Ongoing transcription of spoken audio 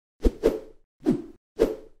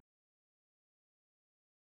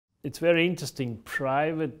It's very interesting.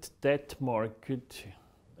 Private debt market,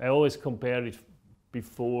 I always compare it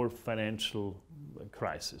before financial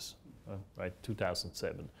crisis, right,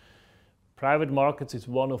 2007. Private markets is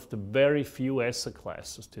one of the very few asset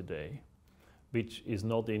classes today which is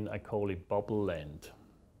not in, I call it, bubble land.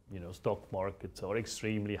 You know, stock markets are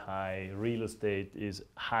extremely high, real estate is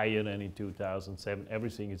higher than in 2007,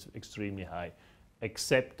 everything is extremely high,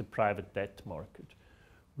 except the private debt market.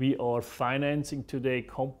 We are financing today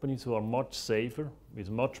companies who are much safer, with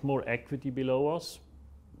much more equity below us,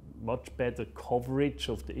 much better coverage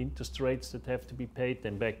of the interest rates that have to be paid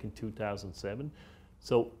than back in 2007.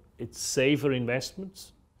 So it's safer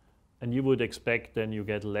investments, and you would expect then you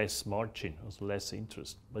get less margin, also less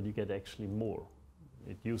interest, but you get actually more.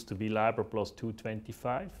 It used to be LIBOR plus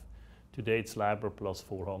 225, today it's LIBOR plus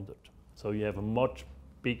 400. So you have a much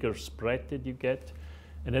bigger spread that you get,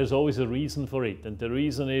 and there's always a reason for it, and the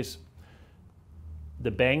reason is the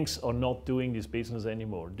banks are not doing this business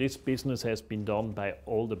anymore. This business has been done by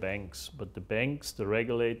all the banks, but the banks, the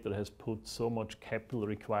regulator has put so much capital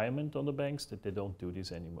requirement on the banks that they don't do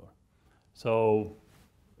this anymore. So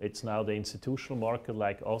it's now the institutional market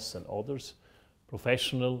like us and others,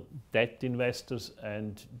 professional debt investors,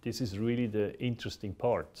 and this is really the interesting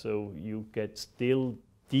part. So you get still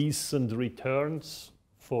decent returns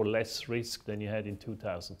for less risk than you had in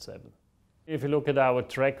 2007. If you look at our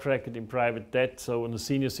track record in private debt, so on the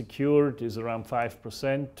senior secured is around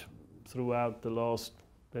 5% throughout the last,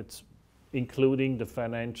 that's including the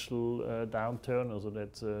financial downturn, also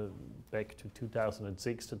that's back to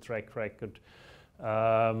 2006, the track record.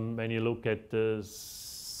 When you look at the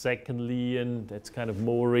second lien, that's kind of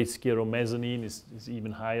more riskier, or mezzanine is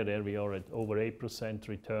even higher. There we are at over 8%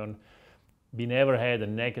 return. We never had a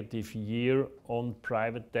negative year on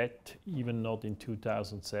private debt, even not in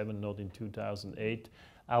 2007, not in 2008.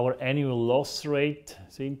 Our annual loss rate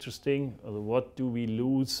is interesting. What do we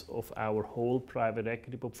lose of our whole private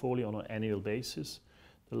equity portfolio on an annual basis?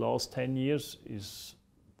 The last 10 years is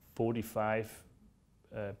 45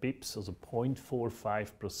 bips, also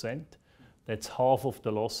 0.45%. That's half of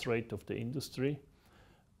the loss rate of the industry.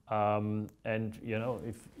 And you know,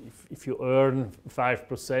 if you earn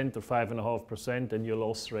 5% or 5.5% and your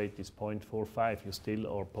loss rate is 0.45, you still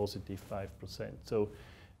are positive 5%. So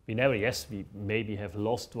we never, yes, we maybe have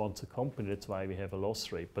lost once a company, that's why we have a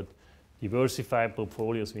loss rate, but diversified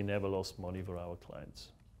portfolios, we never lost money for our clients.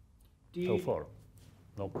 So far,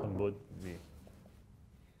 knock on wood,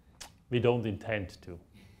 we don't intend to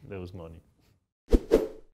lose money.